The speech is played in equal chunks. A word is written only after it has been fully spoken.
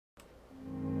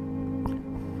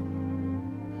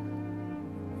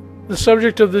The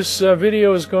subject of this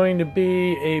video is going to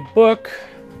be a book.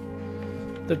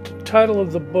 The title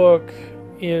of the book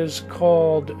is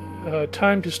called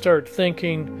Time to Start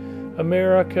Thinking,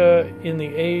 America in the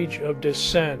Age of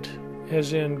Descent,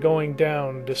 as in going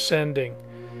down, descending.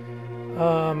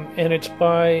 And it's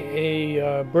by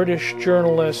a British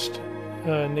journalist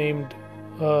named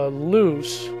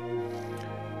Luce.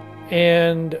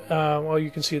 And, well,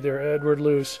 you can see there, Edward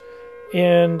Luce.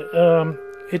 And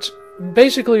it's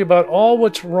basically about all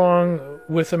what's wrong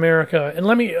with America. And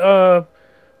let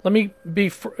me be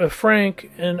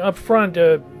frank and upfront.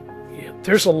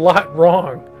 There's a lot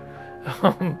wrong.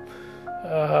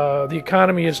 The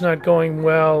economy is not going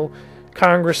well.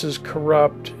 Congress is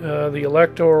corrupt. The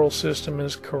electoral system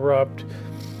is corrupt.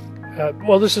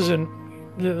 Well, this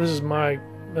is my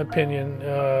opinion.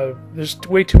 There's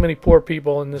way too many poor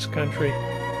people in this country.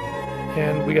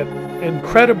 And we got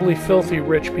incredibly filthy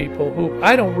rich people who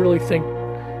I don't really think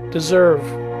deserve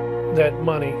that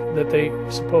money that they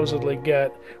supposedly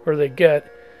get, or they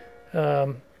get,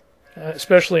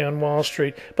 especially on Wall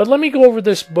Street. But let me go over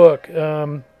this book,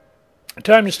 Time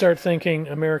to Start Thinking,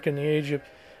 America in the Age of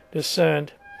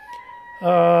Descent.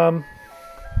 Let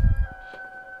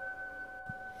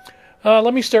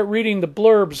me start reading the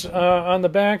blurbs on the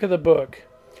back of the book.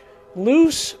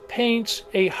 Luce paints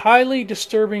a highly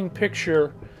disturbing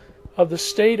picture of the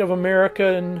state of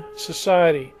American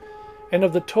society and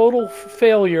of the total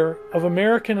failure of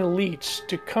American elites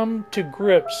to come to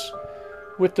grips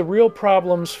with the real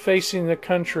problems facing the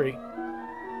country.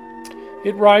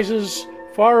 It rises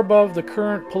far above the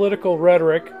current political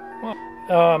rhetoric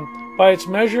by its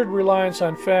measured reliance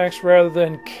on facts rather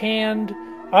than canned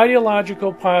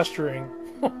ideological posturing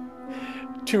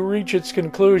to reach its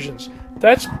conclusions.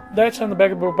 That's on the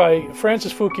back of the book by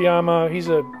Francis Fukuyama. He's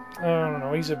a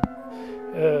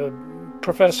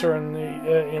professor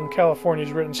in California.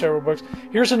 He's written several books.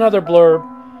 Here's another blurb.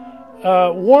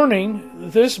 Warning: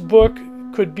 this book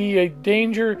could be a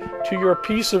danger to your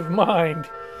peace of mind.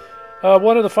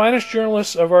 One of the finest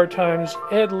journalists of our times,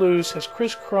 Ed Luce, has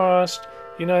crisscrossed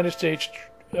the United States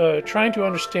trying to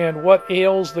understand what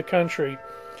ails the country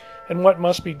and what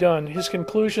must be done. His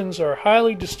conclusions are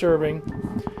highly disturbing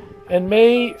and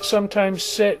may sometimes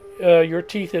set your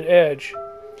teeth at edge,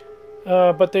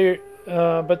 but they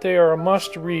are a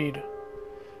must-read.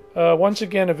 Once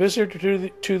again, a visitor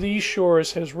to these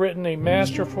shores has written a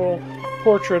masterful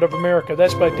portrait of America.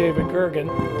 That's by David Gergen.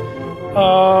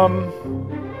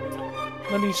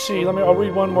 Let me see. I'll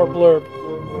read one more blurb.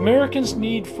 Americans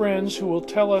need friends who will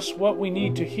tell us what we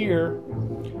need to hear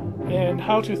and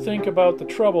how to think about the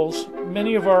troubles,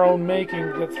 many of our own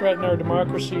making, that threaten our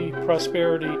democracy,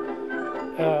 prosperity,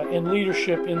 and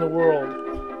leadership in the world.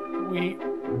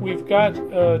 We've got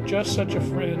just such a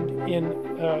friend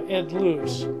in Ed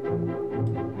Luce.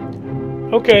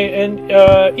 Okay, and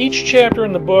each chapter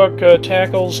in the book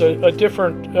tackles a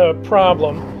different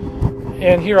problem.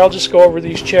 And here I'll just go over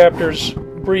these chapters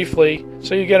briefly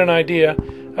so you get an idea.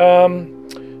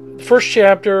 The first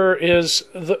chapter is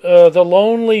the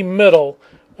lonely middle,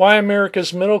 why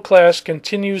America's middle class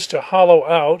continues to hollow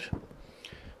out.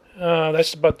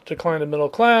 That's about the decline of the middle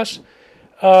class.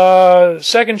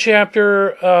 Second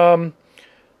chapter,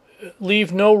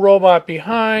 leave no robot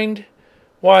behind,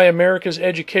 why America's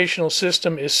educational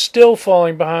system is still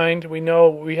falling behind. We know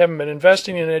we haven't been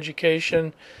investing in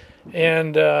education,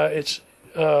 and it's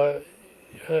a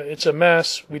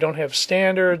mess. We don't have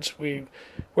standards.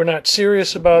 We're not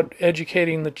serious about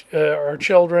educating our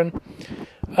children.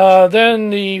 Then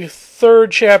the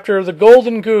third chapter, the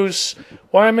Golden Goose,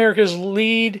 why America's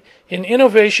lead in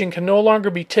innovation can no longer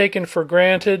be taken for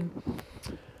granted.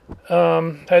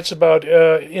 That's about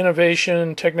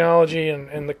innovation, technology,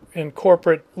 and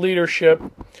corporate leadership.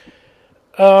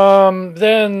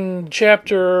 Then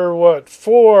chapter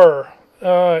 4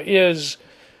 is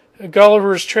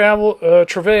Gulliver's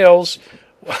Travails,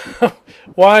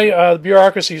 why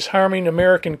bureaucracy is harming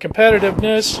American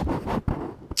competitiveness.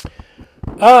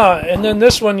 And then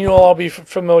this one you'll all be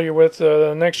familiar with,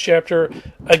 the next chapter,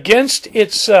 Against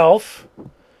Itself,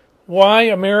 why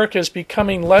America is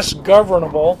becoming less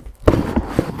governable.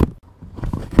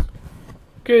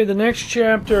 Okay, the next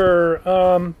chapter,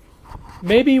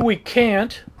 Maybe We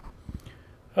Can't,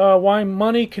 why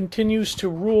money continues to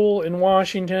rule in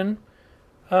Washington.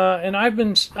 And I've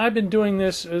been doing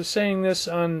this, saying this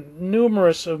on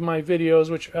numerous of my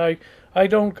videos, which I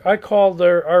call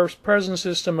our present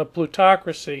system a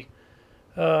plutocracy,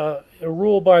 a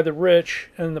rule by the rich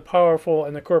and the powerful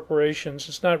and the corporations.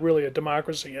 It's not really a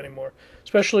democracy anymore,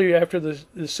 especially after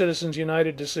the Citizens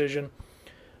United decision,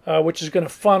 which is going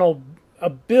to funnel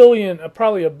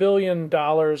probably $1 billion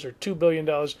or $2 billion,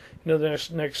 the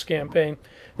next campaign.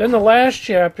 Then the last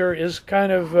chapter is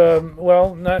kind of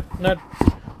not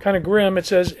kind of grim. It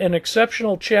says an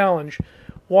exceptional challenge: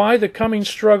 why the coming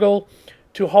struggle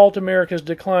to halt America's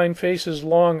decline faces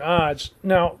long odds.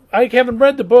 Now, I haven't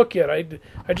read the book yet. I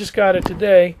just got it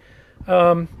today,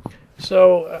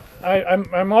 so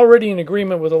I'm already in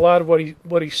agreement with a lot of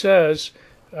what he says.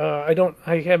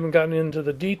 I haven't gotten into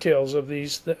the details of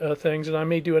these things, and I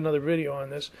may do another video on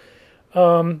this.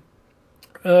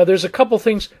 There's a couple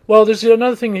things. Well, there's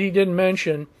another thing that he didn't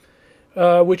mention,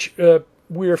 which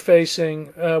we're facing,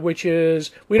 which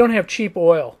is we don't have cheap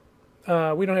oil.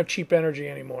 We don't have cheap energy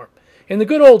anymore. In the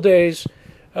good old days,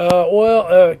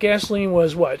 gasoline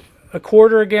was what,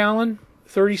 $0.25 a gallon,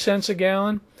 30 cents a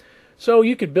gallon. So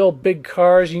you could build big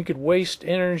cars, and you could waste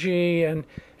energy, and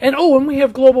we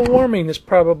have global warming that's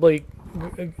probably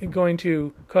going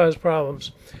to cause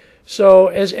problems. So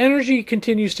as energy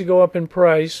continues to go up in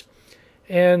price,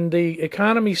 and the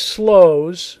economy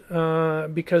slows,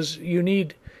 because you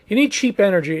need cheap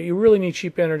energy. You really need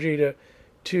cheap energy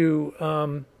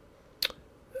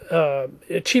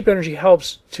cheap energy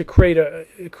helps to create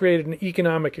an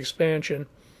economic expansion.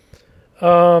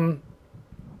 Yeah,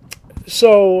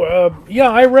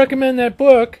 I recommend that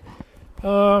book.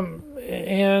 I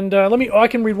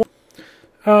can read one.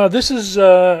 This is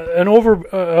an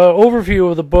overview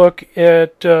of the book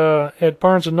at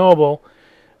Barnes & Noble.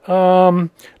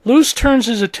 Luce turns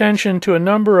his attention to a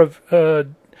number of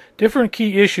different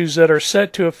key issues that are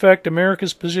set to affect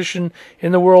America's position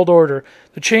in the world order: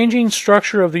 the changing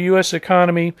structure of the U.S.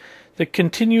 economy, the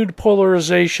continued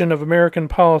polarization of American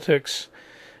politics,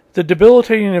 the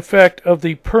debilitating effect of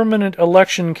the permanent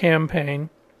election campaign,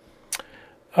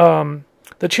 the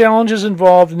challenges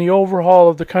involved in the overhaul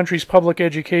of the country's public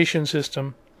education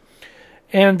system,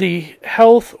 and the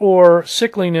health or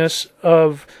sickliness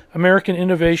of American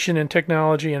innovation in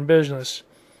technology and business.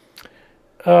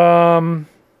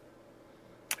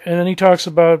 And then he talks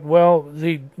about,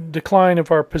 the decline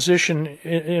of our position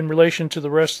in relation to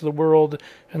the rest of the world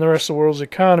and the rest of the world's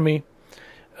economy.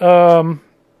 While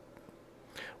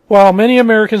many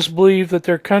Americans believe that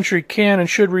their country can and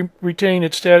should retain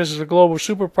its status as a global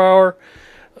superpower,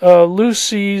 Luce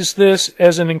sees this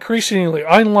as an increasingly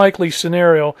unlikely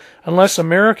scenario unless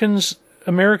Americans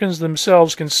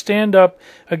themselves can stand up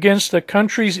against the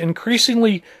country's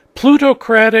increasingly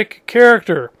plutocratic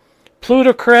character.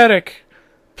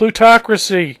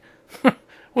 Plutocracy.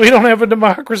 We don't have a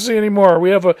democracy anymore. We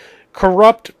have a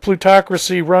corrupt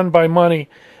plutocracy run by money.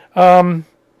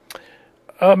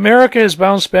 America has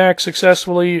bounced back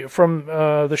successfully from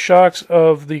the shocks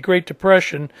of the Great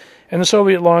Depression and the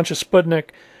Soviet launch of Sputnik,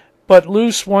 but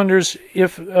Luce wonders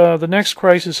if the next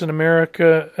crisis in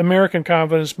American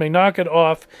confidence may knock it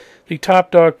off the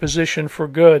top dog position for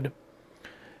good.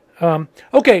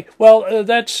 Okay, well,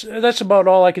 that's about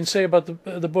all I can say about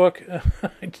the book,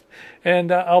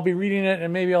 and I'll be reading it,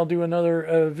 and maybe I'll do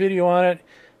another video on it.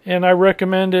 And I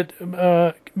recommend it.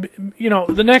 The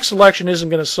next election isn't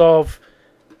going to solve.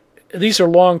 These are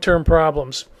long-term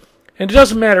problems, and it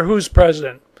doesn't matter who's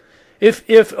president. If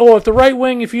the right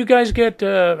wing, if you guys get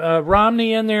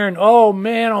Romney in there, and oh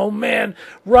man,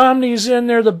 Romney's in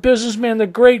there, the businessman, the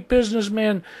great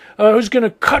businessman, who's going to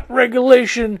cut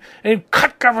regulation and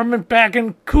cut government back,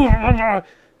 and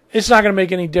it's not going to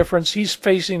make any difference. He's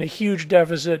facing a huge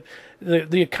deficit.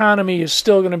 The economy is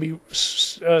still going to be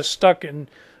stuck in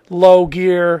low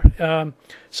gear.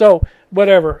 So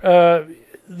whatever.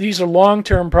 These are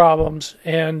long-term problems,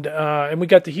 and we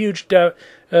got the huge deficit,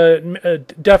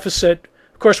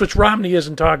 of course, which Romney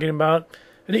isn't talking about.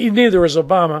 Neither is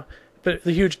Obama, but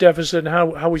the huge deficit and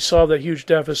how we solve that huge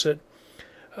deficit.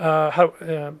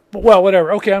 Well,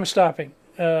 whatever. Okay, I'm stopping.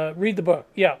 Read the book.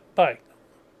 Yeah, bye.